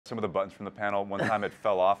some of the buttons from the panel. One time it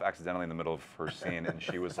fell off accidentally in the middle of her scene, and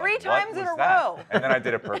she was Three like, times "What in was a that?" row. And then I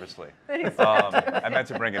did it purposely. I meant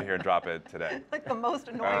to bring it here and drop it today. Like the most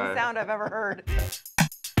annoying sound I've ever heard.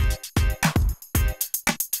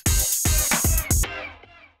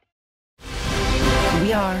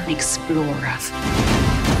 We are explorers.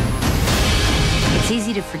 It's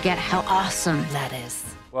easy to forget how awesome that is.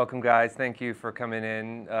 Welcome, guys. Thank you for coming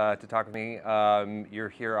in to talk with me. You're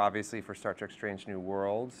here, obviously, for Star Trek Strange New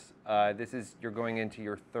Worlds. You're going into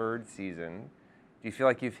your third season. Do you feel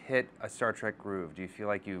like you've hit a Star Trek groove? Do you feel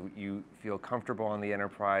like you feel comfortable on the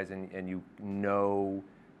Enterprise and you know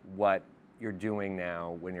what you're doing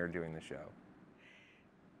now when you're doing the show?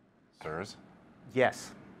 Sirs?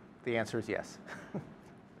 Yes. The answer is yes.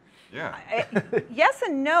 Yeah. Yes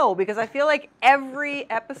and no, because I feel like every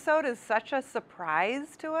episode is such a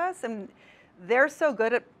surprise to us, and they're so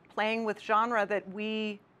good at playing with genre that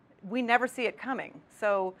we never see it coming.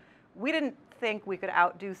 So we didn't think we could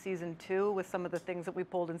outdo season 2 with some of the things that we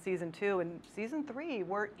pulled in season 2, and season 3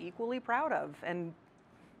 we're equally proud of, and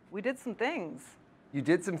we did some things. You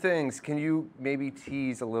did some things. Can you maybe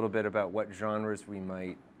tease a little bit about what genres we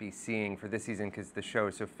might be seeing for this season? Because the show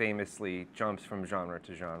so famously jumps from genre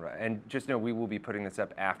to genre. And just know we will be putting this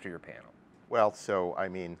up after your panel. Well, so, I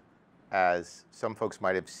mean, as some folks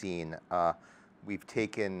might have seen, we've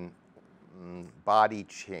taken body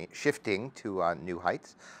shifting to new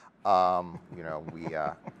heights. You know, we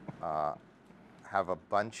have a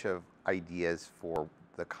bunch of ideas for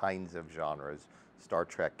the kinds of genres Star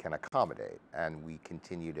Trek can accommodate, and we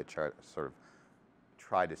continue to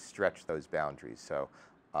try to stretch those boundaries. So,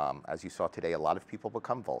 as you saw today, a lot of people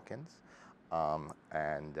become Vulcans,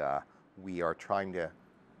 and we are trying to,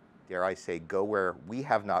 dare I say, go where we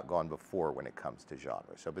have not gone before when it comes to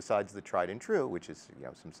genre. So, besides the tried and true, which is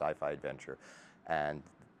some sci-fi adventure, and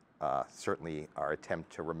certainly our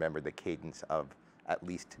attempt to remember the cadence of at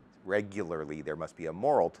least regularly there must be a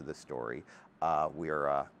moral to the story.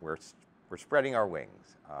 We're spreading our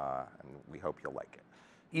wings, and we hope you'll like it.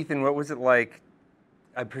 Ethan, what was it like?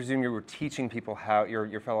 I presume you were teaching people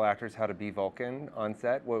your fellow actors how to be Vulcan on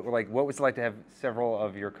set. What was it like to have several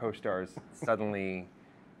of your co-stars suddenly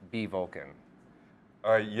be Vulcan?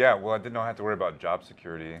 Yeah, well, I didn't know I had to worry about job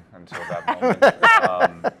security until that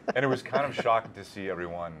moment. And it was kind of shocking to see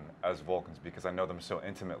everyone as Vulcans because I know them so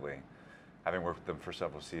intimately, having worked with them for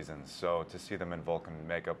several seasons. So to see them in Vulcan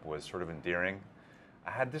makeup was sort of endearing. I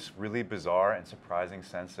had this really bizarre and surprising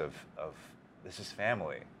sense of this is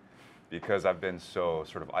family, because I've been so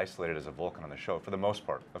sort of isolated as a Vulcan on the show for the most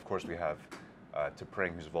part. Of course, we have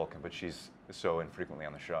T'Pring, who's Vulcan, but she's so infrequently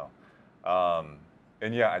on the show.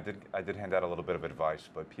 And yeah, I did hand out a little bit of advice,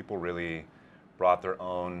 but people really brought their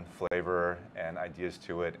own flavor and ideas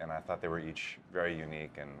to it, and I thought they were each very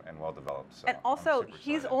unique and well developed. So and also,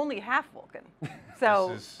 he's only half Vulcan,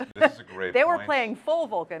 so this is a great they point. were playing full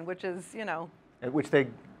Vulcan, which is Which they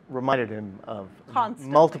reminded him of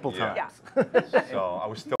Constantly. multiple times. Yeah. So I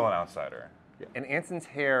was still an outsider. And Anson's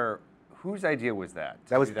hair, whose idea was that?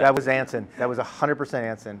 That was Anson. That was 100%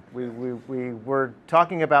 Anson. We were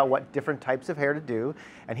talking about what different types of hair to do,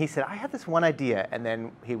 and he said, I had this one idea, and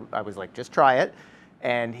then I was like, just try it,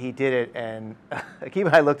 and he did it, and Akiva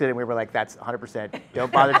and I looked at it, and we were like, that's 100%.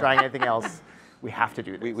 Don't bother trying anything else. We have to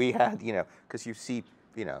do this. We had, because you see,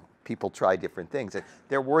 people try different things. And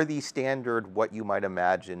there were these standard, what you might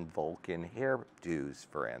imagine Vulcan hairdos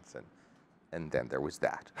for Anson. And then there was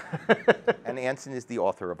that. And Anson is the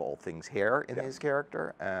author of all things hair in his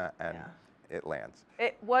character, and it lands.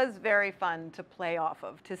 It was very fun to play off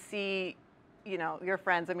of, to see, your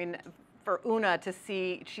friends. I mean, for Una to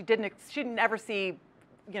see, she didn't ever see,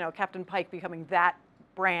 Captain Pike becoming that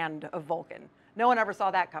brand of Vulcan. No one ever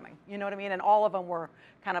saw that coming. You know what I mean? And all of them were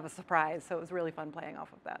kind of a surprise. So it was really fun playing off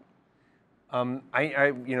of that.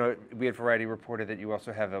 We had Variety reported that you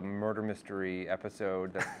also have a murder mystery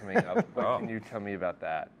episode that's coming up. What can you tell me about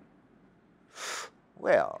that?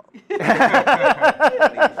 Well,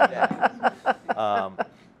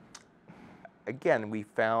 again, we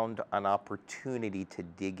found an opportunity to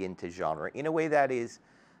dig into genre in a way that is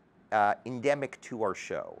endemic to our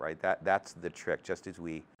show, right? That's the trick. Just as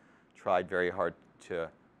we tried very hard to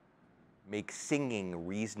make singing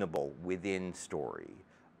reasonable within story,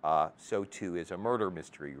 so too is a murder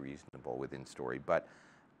mystery reasonable within story. But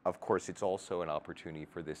of course, it's also an opportunity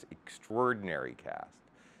for this extraordinary cast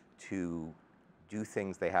to do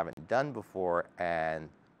things they haven't done before and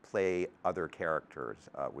play other characters,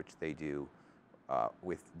 which they do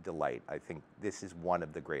with delight. I think this is one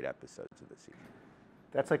of the great episodes of the season.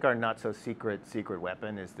 That's like our not so secret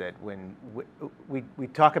weapon is that when we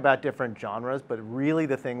talk about different genres, but really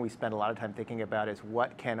the thing we spend a lot of time thinking about is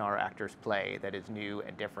what can our actors play that is new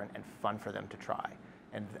and different and fun for them to try.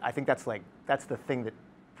 And I think that's the thing that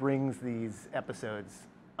brings these episodes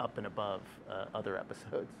up and above other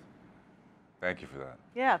episodes. Thank you for that.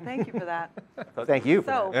 Yeah, thank you for that. Thank you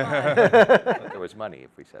for So that. fun. There was money if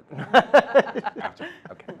we said that.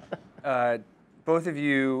 Okay. Both of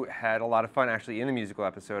you had a lot of fun actually in the musical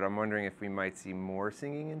episode. I'm wondering if we might see more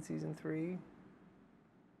singing in season 3.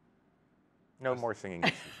 No more singing.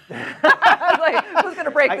 This season. I was like, who's going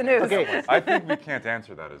to break the news? Okay. I think we can't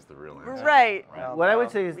answer that as the real answer. Right. Well, What I would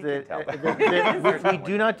say is we can tell that we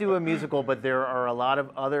do not do a musical, but there are a lot of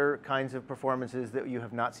other kinds of performances that you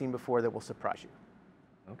have not seen before that will surprise you.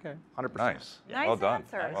 Okay. 100%. Nice. Nice Well done.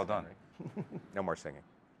 answer. Well done. No more singing.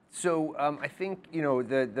 So I think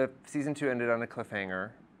the season 2 ended on a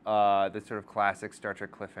cliffhanger, the sort of classic Star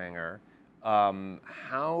Trek cliffhanger.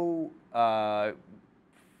 How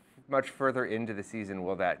much further into the season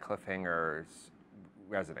will that cliffhanger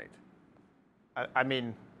resonate? I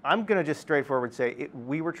mean, I'm going to just straightforward say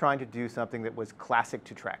we were trying to do something that was classic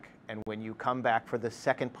to Trek. And when you come back for the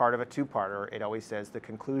second part of a two-parter, it always says the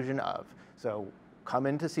conclusion of. So come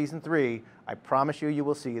into season 3, I promise you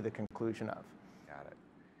will see the conclusion of. Got it.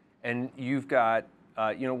 And you've got,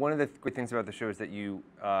 one of the great things about the show is that you're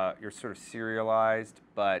sort of serialized,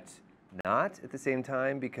 but not at the same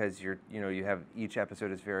time because you have each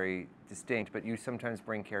episode is very distinct, but you sometimes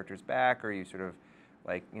bring characters back or you sort of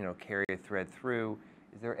carry a thread through.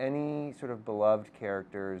 Is there any sort of beloved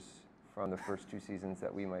characters from the first 2 seasons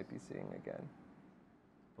that we might be seeing again?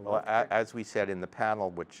 Well, as we said in the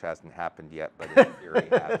panel, which hasn't happened yet, but in theory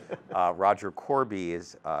Roger Corby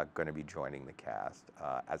is going to be joining the cast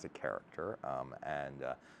as a character.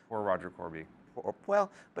 Or Roger Corby. Well,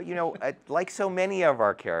 but like so many of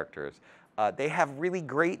our characters, they have really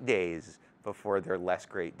great days before their less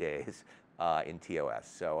great days in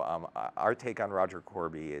TOS. So our take on Roger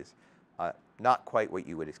Corby is not quite what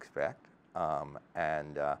you would expect,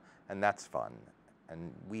 and that's fun.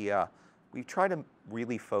 And we try to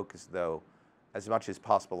really focus, though, as much as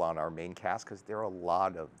possible on our main cast because there are a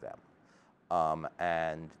lot of them,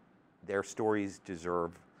 and their stories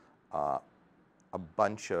deserve a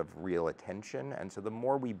bunch of real attention. And so the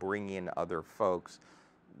more we bring in other folks,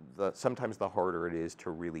 sometimes the harder it is to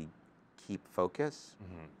really keep focus.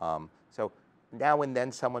 Mm-hmm. So now and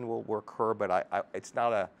then someone will work her, but I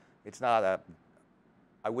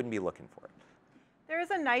wouldn't be looking for it. There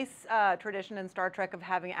is a nice tradition in Star Trek of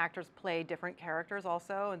having actors play different characters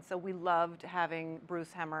also, and so we loved having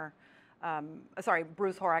Bruce Horak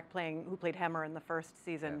who played Hemmer in the first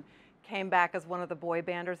season, came back as one of the boy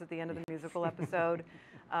banders at the end of the musical episode.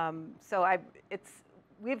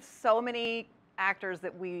 We have so many actors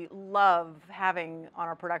that we love having on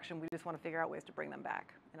our production. We just want to figure out ways to bring them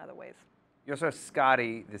back in other ways. You also have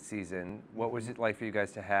Scotty this season. What was it like for you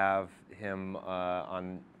guys to have him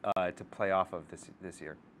to play off of this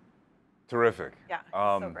year? Terrific. Yeah,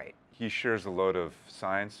 so great. He shares a load of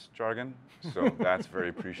science jargon, so that's very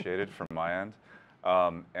appreciated from my end.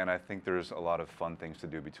 And I think there's a lot of fun things to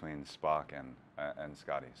do between Spock and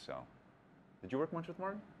Scotty. So, did you work much with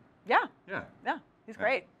Martin? Yeah. Yeah. Yeah, he's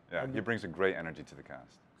great. Yeah, he brings a great energy to the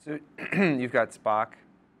cast. So you've got Spock,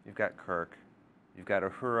 you've got Kirk, you've got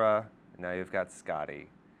Uhura, and now you've got Scotty.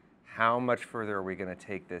 How much further are we going to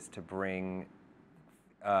take this to bring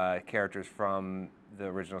characters from the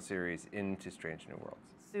original series into Strange New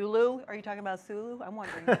Worlds? Sulu? Are you talking about Sulu? I'm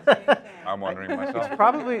wondering. I'm wondering myself.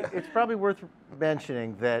 It's probably worth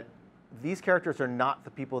mentioning that these characters are not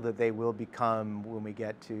the people that they will become when we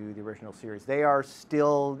get to the original series. They are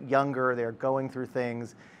still younger. They're going through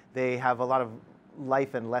things. They have a lot of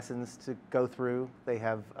life and lessons to go through. They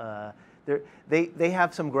have they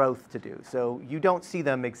have some growth to do. So you don't see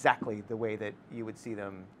them exactly the way that you would see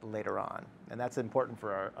them later on, and that's important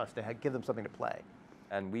for us to give them something to play.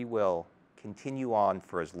 And we will continue on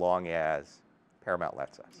for as long as Paramount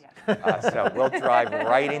lets us. Yes. So we'll drive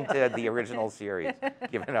right into the original series,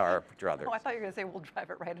 given our druthers. Oh, I thought you were going to say we'll drive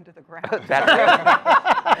it right into the ground. That's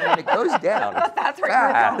right. And it goes down. That's where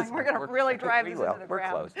fast. you're going. We're going to really drive this into the We're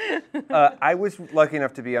ground. close. I was lucky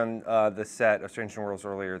enough to be on the set of Strange New Worlds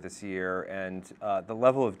earlier this year, and the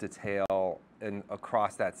level of detail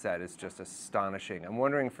across that set is just astonishing. I'm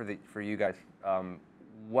wondering for you guys,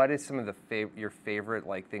 what is some of your favorite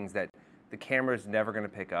things that the camera's never going to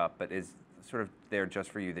pick up, but is sort of there just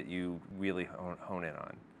for you that you really hone in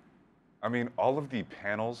on? I mean, all of the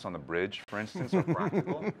panels on the bridge, for instance, are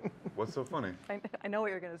practical. What's so funny? I know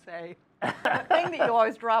what you're going to say. The thing that you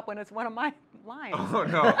always drop when it's one of my lines. Oh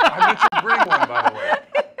no, I meant to bring one, by the way.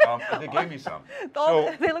 And they gave me some.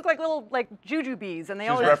 So They look like little juju bees, and they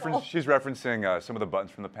she's, always fall. she's referencing some of the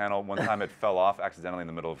buttons from the panel. One time it fell off accidentally in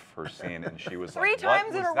the middle of her scene, and she was Three like,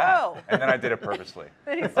 times "What in was a that?" row. And then I did it purposely.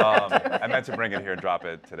 I meant to bring it here and drop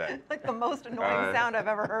it today. Like the most annoying sound I've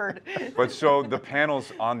ever heard. But so the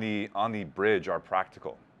panels on the bridge are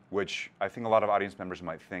practical, which I think a lot of audience members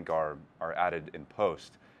might think are added in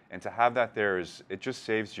post. And to have that there it just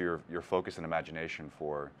saves your focus and imagination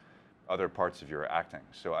for other parts of your acting.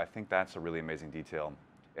 So I think that's a really amazing detail.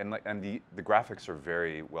 And the graphics are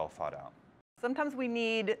very well thought out. Sometimes we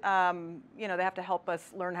need, they have to help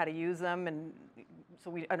us learn how to use them, and so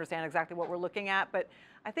we understand exactly what we're looking at. But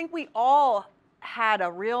I think we all had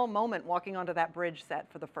a real moment walking onto that bridge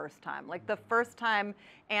set for the first time. Like the first time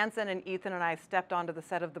Anson and Ethan and I stepped onto the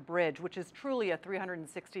set of the bridge, which is truly a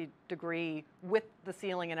 360-degree with the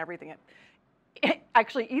ceiling and everything.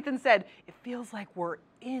 Actually, Ethan said, it feels like we're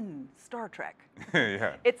in Star Trek.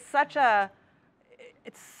 Yeah. It's such a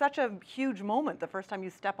huge moment the first time you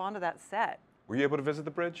step onto that set. Were you able to visit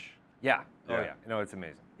the bridge? Yeah. Oh Yeah. yeah. No, it's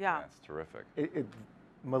amazing. Yeah. That's terrific.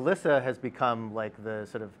 Melissa has become like the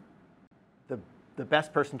sort of the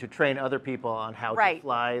best person to train other people on how to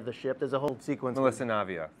fly the ship. There's a whole sequence. Melissa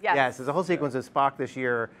Navia. Yes. There's a whole sequence of Spock this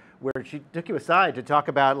year where she took you aside to talk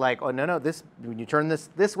about like, oh no, this when you turn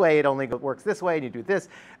this way, it only works this way, and you do this.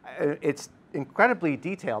 It's incredibly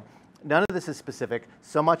detailed. None of this is specific.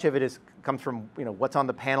 So much of it comes from what's on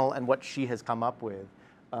the panel and what she has come up with.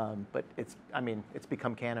 But it's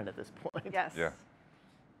become canon at this point. Yes.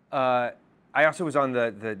 Yeah. I also was on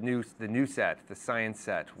the new set, the science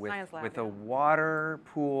set, with Science lab, a water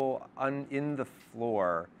pool in the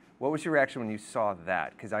floor. What was your reaction when you saw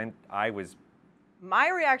that? Because I was. My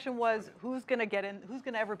reaction was, who's gonna get in? Who's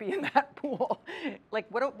gonna ever be in that pool? Like,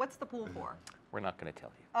 what's the pool for? We're not going to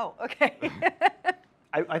tell you. Oh, okay.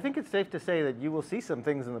 I think it's safe to say that you will see some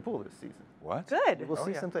things in the pool this season. What? Good. We'll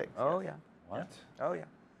see some things. Oh yeah. What? Oh yeah.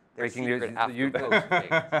 There's Breaking news, secret after you- post things.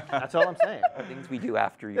 That's all I'm saying. Things we do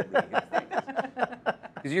after you leave.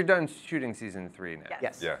 Because you're done shooting season 3 now.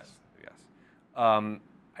 Yes. Yes. Yes.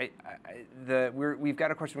 We've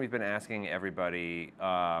got a question we've been asking everybody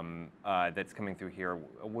that's coming through here.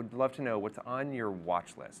 Would love to know what's on your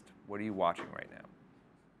watch list. What are you watching right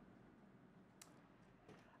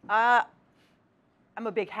now? I'm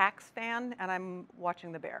a big Hacks fan, and I'm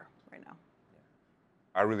watching The Bear right now.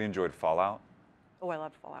 I really enjoyed Fallout. Oh, I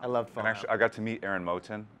loved Fallout. I love And Fallout. actually, I got to meet Aaron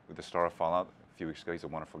Moten, with the star of Fallout, a few weeks ago. He's a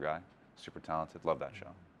wonderful guy, super talented. Love that show.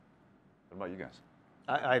 What about you guys?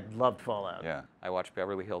 I loved Fallout. Yeah. I watched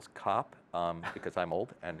Beverly Hills Cop because I'm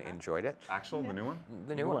old and enjoyed it. Axel, the new one?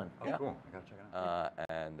 The new one. Oh, Yeah. cool. I gotta check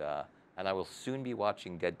it out. And I will soon be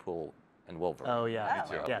watching Deadpool and Wolverine. Oh yeah.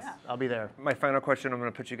 Me too. Yes, I'll be there. My final question, I'm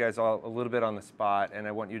going to put you guys all a little bit on the spot, and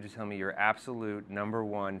I want you to tell me your absolute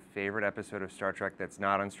 #1 favorite episode of Star Trek that's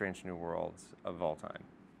not on Strange New Worlds of all time.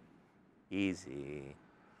 Easy.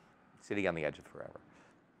 Sitting on the Edge of Forever.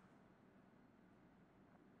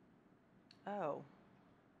 Oh.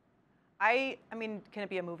 I mean, can it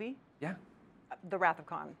be a movie? Yeah. The Wrath of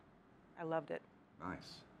Khan. I loved it.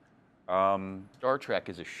 Nice. Star Trek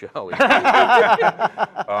is a show.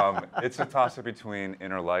 It's a toss-up between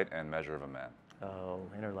Inner Light and Measure of a Man. Oh,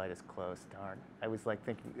 Inner Light is close. Darn. I was trying to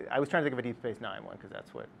think of a Deep Space Nine one because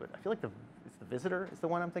that's what. But I feel like it's the Visitor is the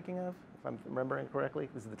one I'm thinking of, if I'm remembering correctly.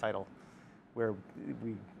 This is the title, where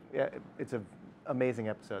it's an amazing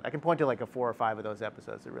episode. I can point to like 4 or 5 of those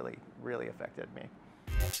episodes that really affected me.